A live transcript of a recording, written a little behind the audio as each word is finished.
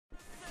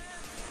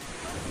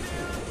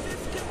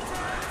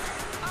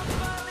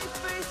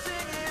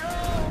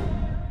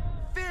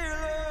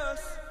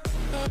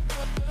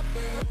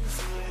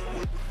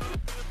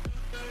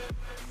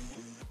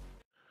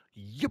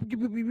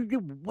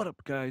What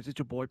up, guys? It's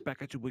your boy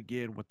back at you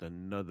again with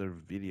another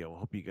video.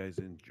 Hope you guys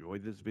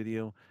enjoyed this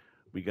video.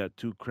 We got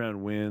two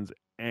crown wins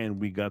and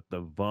we got the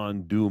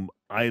Von Doom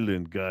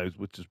Island, guys,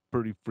 which is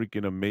pretty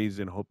freaking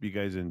amazing. Hope you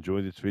guys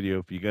enjoy this video.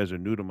 If you guys are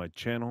new to my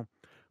channel,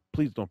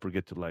 please don't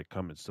forget to like,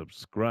 comment,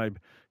 subscribe,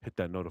 hit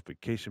that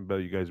notification bell.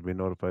 You guys will be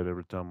notified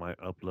every time I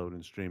upload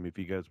and stream. If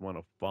you guys want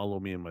to follow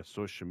me in my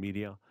social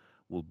media,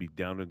 will be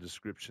down in the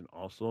description.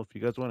 Also, if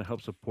you guys want to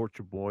help support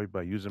your boy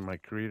by using my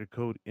creator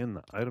code in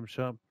the item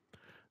shop,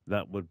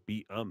 that would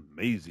be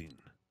amazing.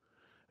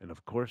 And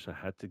of course, I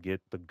had to get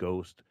the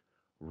ghost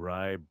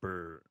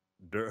Ryber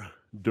Dubber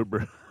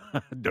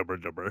Dubber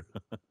Dubber.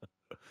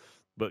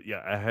 But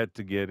yeah, I had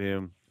to get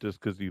him just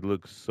because he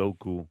looks so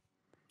cool.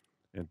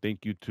 And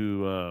thank you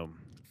to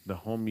the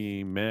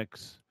homie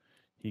Max.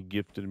 He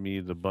gifted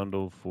me the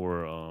bundle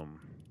for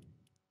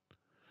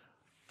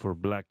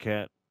Black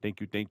Cat.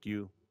 Thank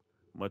you.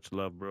 Much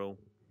love, bro.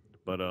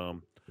 But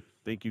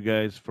thank you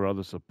guys for all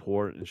the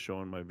support and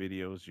showing my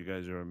videos. You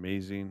guys are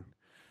amazing.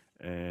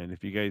 And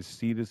if you guys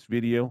see this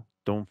video,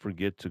 don't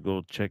forget to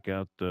go check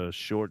out the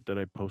short that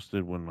I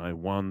posted when I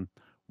won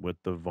with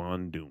the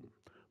Von Doom.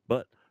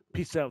 But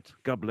peace out,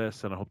 God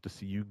bless, and I hope to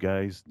see you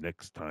guys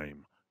next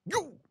time.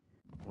 Yo!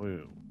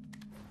 Well,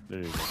 there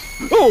you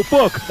go. Oh,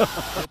 fuck!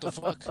 What the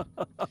fuck?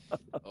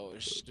 Oh,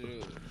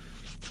 shit.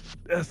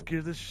 That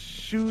scared the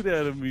shoot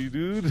out of me,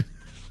 dude.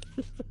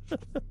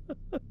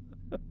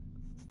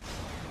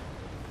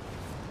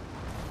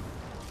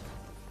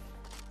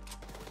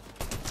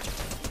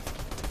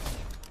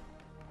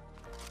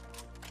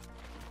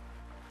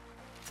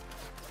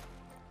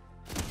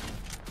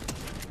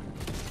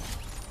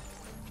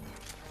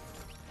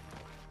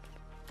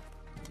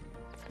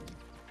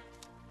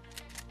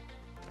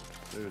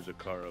 There's a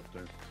car up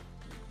there.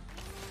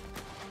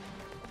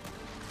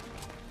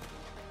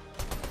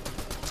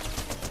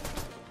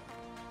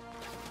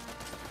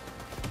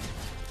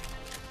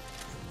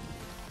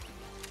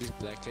 This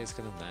black is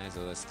kind of nice,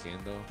 though. That skin,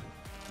 though.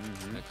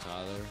 The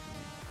color.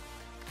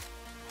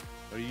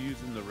 Are you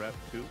using the rep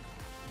too?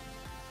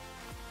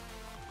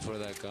 For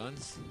the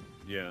guns?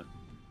 Yeah.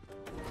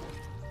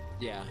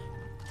 Yeah.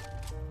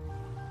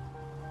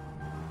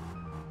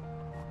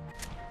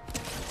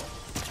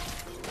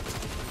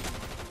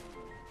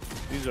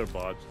 These are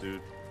bots,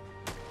 dude.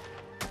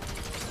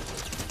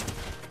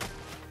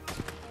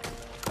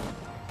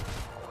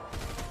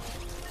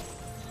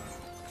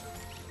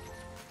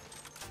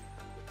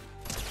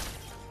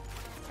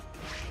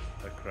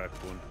 I cracked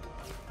one.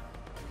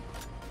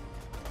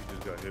 He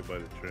just got hit by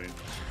the train.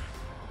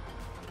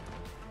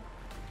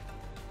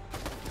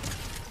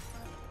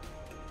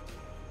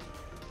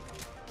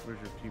 Where's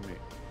your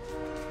teammate?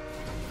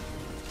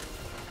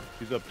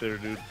 He's up there,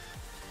 dude.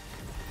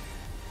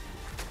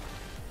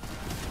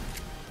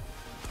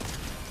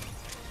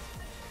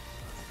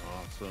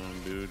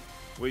 Awesome, dude.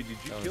 Wait, did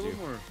you kill him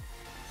or?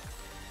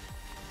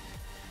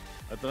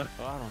 I thought.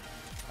 Oh,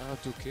 I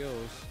have 2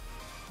 kills.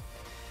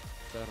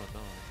 I don't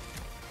know.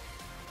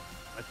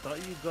 I thought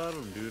you got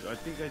him, dude. I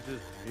think I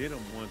just hit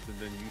him once and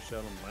then you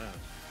shot him last.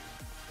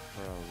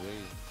 Probably.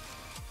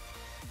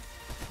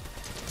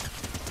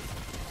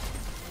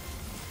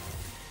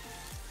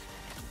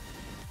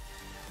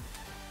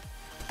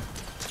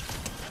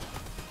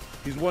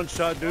 He's one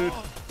shot, dude.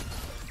 Oh,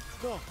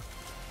 no. Okay.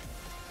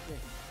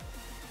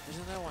 There's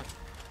another one.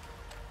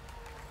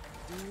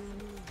 Dude.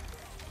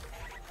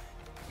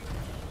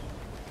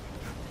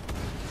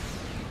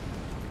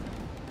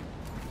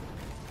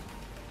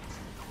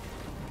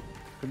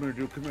 Come here,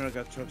 dude. Come here. I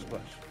got truck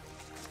splash.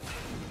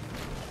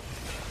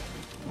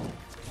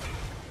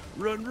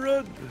 Run,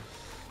 run.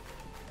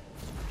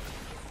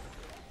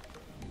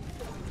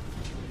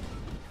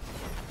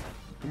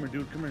 Come here,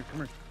 dude. Come here. Come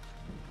here.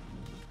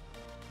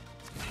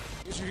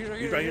 He's right here,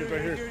 He's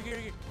right here.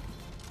 here.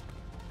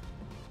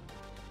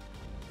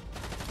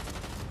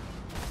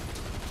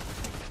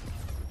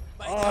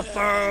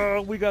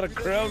 Awesome! We got a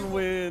crown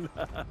win.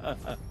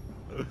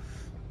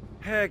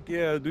 Heck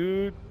yeah,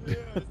 dude. Yeah,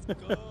 let's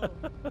go.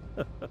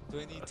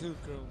 22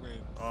 crown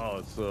wins.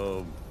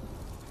 Awesome.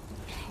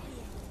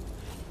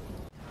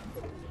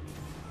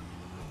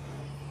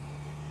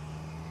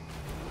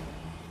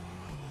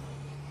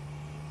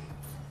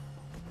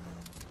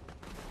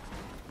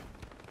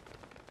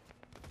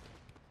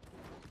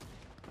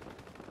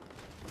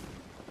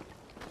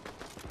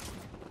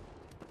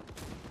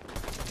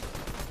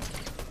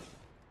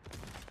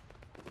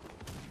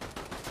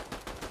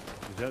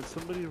 Is that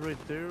somebody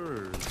right there,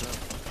 or is that?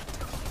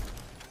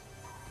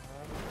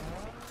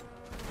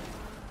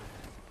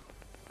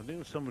 I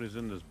think somebody's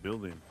in this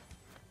building.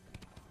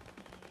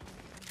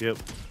 Yep.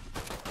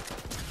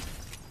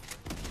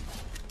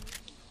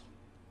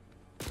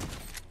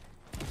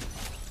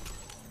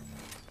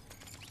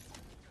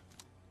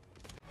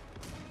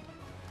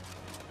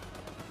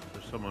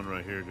 There's someone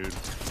right here, dude.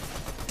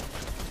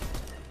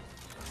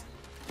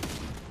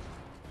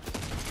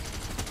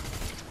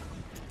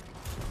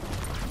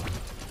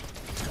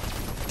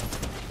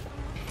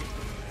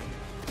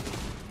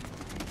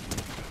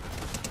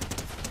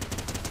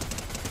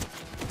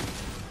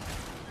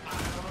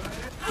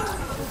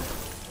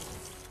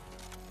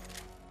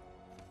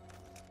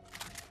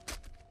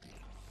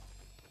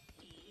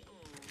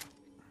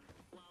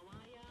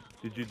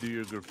 Did you do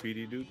your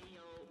graffiti, dude?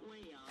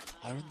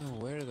 I don't know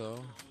where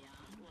though.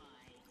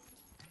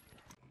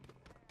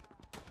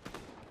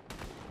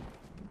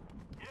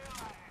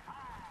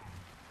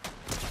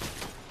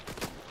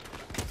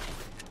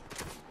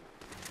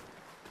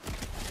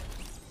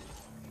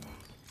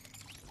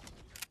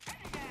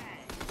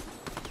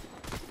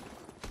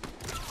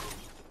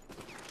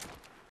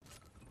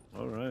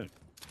 All right.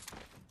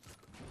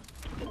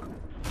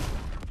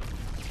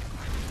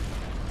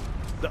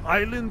 The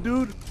island,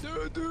 dude?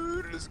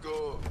 Dude, let's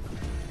go.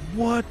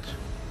 What?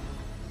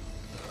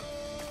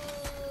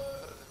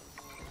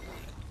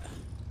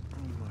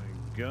 Oh my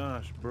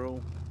gosh,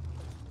 bro.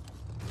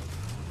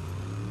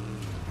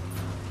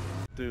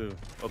 Dude.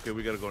 Okay,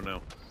 we gotta go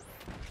now.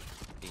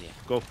 Yeah.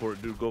 Go for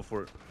it, dude. Go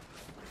for it.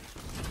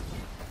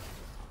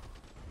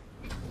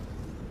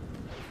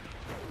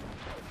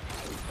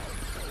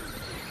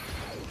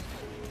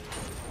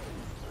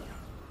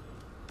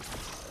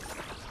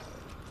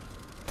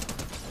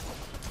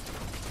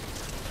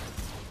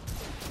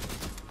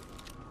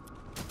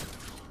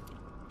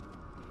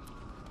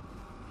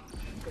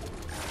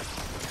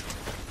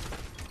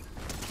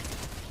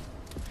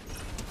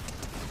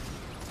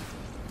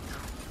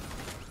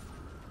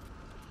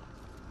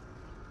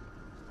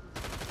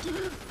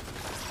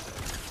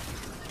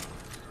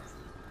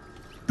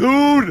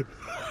 Dude!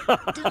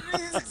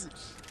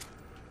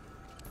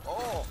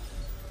 Oh.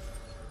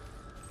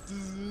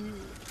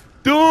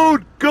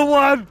 Dude! Come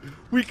on!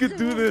 We can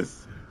do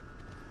this!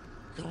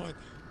 Come on.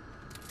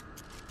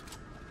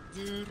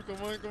 Dude,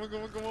 come on, come on,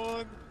 come on, come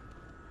on.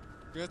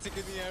 You want to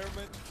take the Iron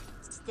Man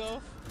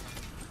stuff?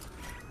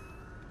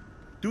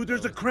 Dude,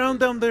 there's a crown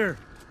down there!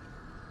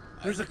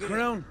 There's a look at it.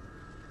 crown!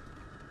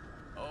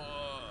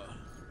 Oh.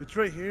 It's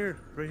right here.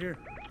 Right here.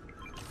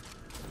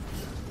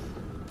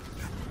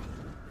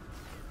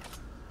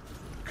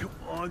 Come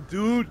on,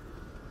 dude!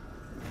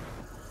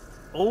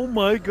 Oh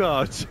my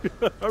gosh!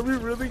 Are we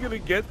really gonna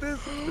get this?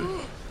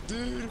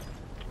 Dude.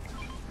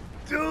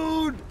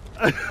 Dude!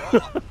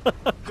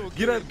 Go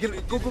Get out! Get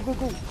it! Go! Go! Go!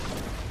 Go!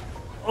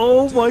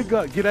 Oh my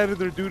god! Get out of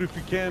there, dude, if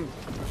you can.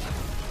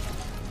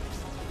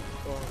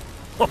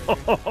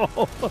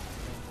 Oh.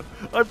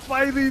 I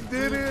finally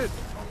did it!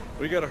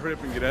 We gotta hurry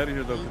up and get out of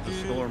here though, with the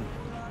storm.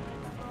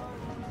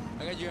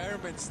 I got your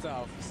Iron Man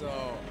stuff,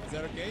 so is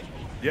that okay?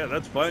 Yeah,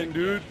 that's fine,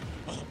 dude.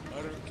 I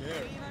don't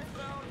care.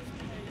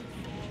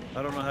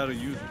 I don't know how to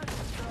use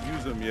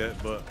them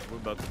yet, but we're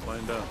about to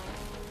find out.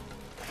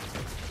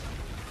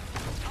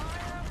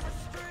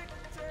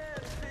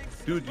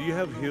 Dude, do you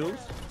have heals?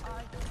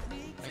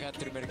 I got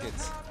 3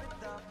 medikits.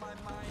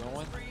 You want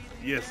one?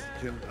 Yes.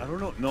 I don't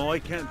know. No, I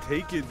can't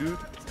take it, dude.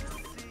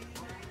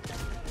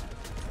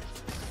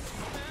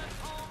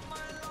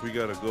 We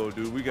gotta go,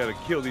 dude. We gotta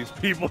kill these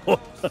people.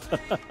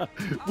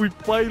 We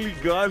finally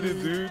got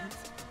it, dude.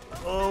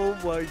 Oh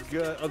my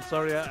god. I'm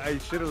sorry. I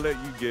should have let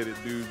you get it,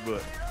 dude,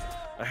 but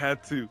I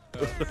had to.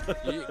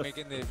 You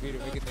making the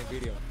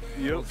video.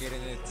 Yep. We'll get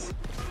in it.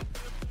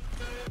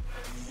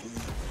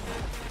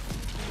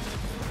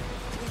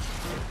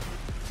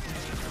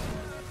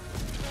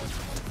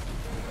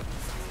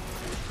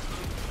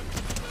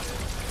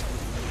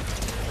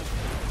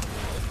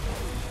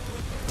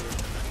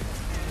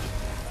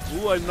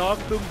 Ooh, I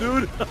knocked him,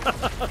 dude.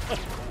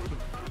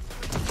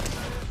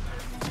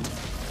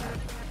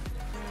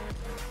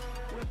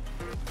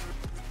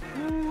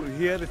 Ooh,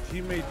 he had a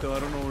teammate though. I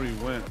don't know where he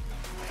went.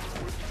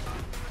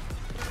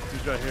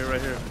 He's right here,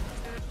 right here.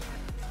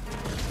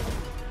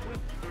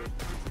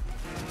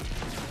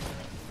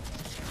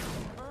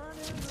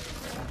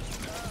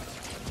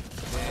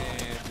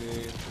 Damn,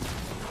 dude.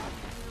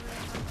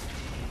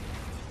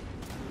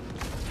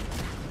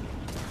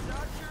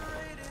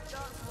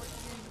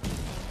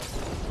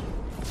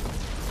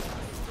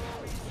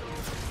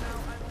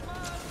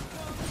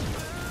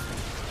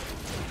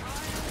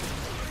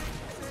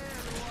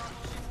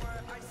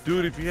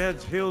 Dude, if he had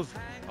heals,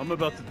 I'm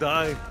about to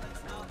die.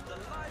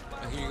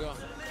 Here you go.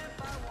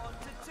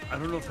 I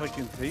don't know if I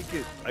can take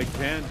it. I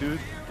can, dude.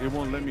 It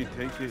won't let me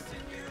take it.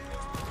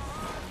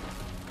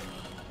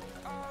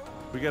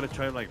 We gotta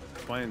try like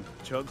find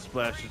chug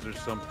splashes or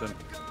something.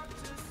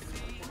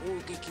 Oh,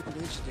 good keep it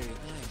legendary.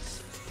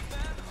 Nice.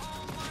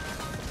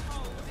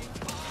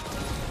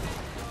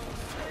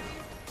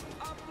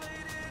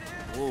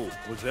 Whoa,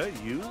 was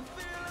that you?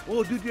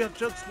 Whoa, dude, you have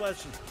chug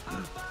splashes.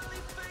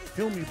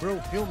 Heal me, bro.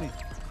 Heal me.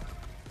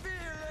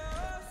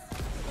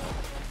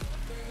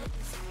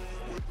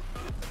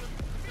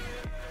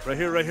 Right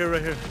here, right here,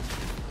 right here.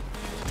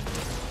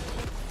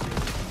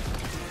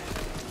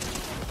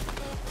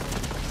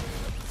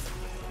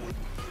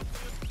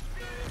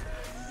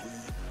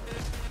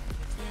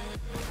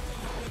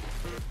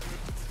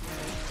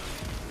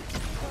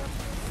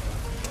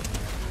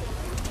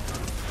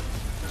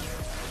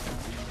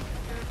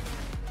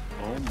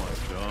 Oh my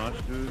gosh,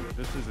 dude.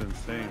 This is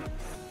insane.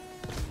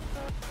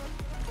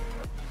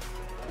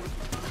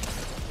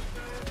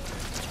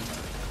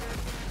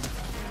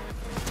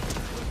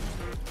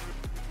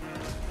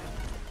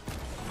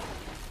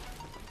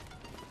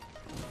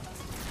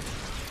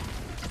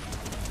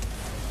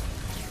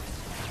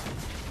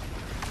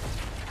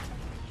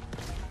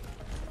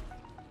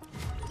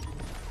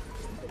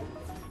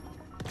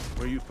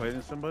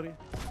 fighting somebody?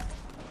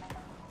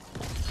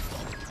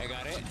 I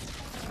got it.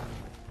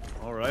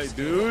 All right,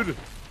 dude.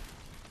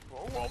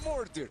 Oh, one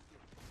more, dude.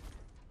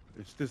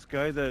 It's this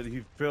guy that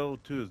he fell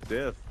to his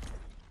death.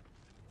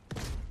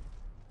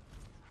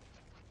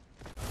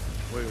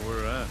 Wait,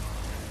 where at?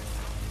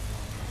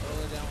 All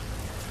the way down.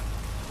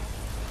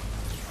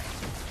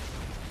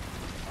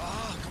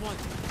 Ah, come on.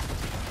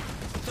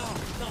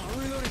 No, I'm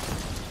reloading.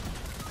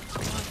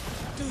 Come on,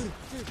 dude.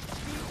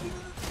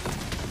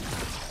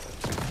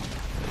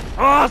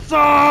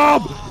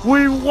 Awesome!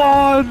 We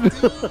won!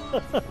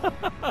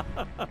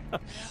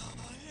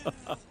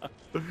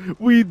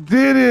 We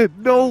did it!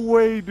 No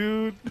way,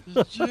 dude!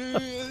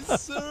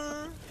 Yes,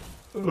 sir.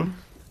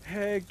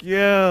 Heck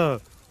yeah!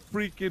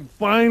 Freaking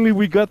finally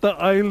we got the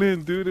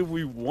island, dude, and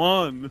we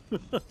won!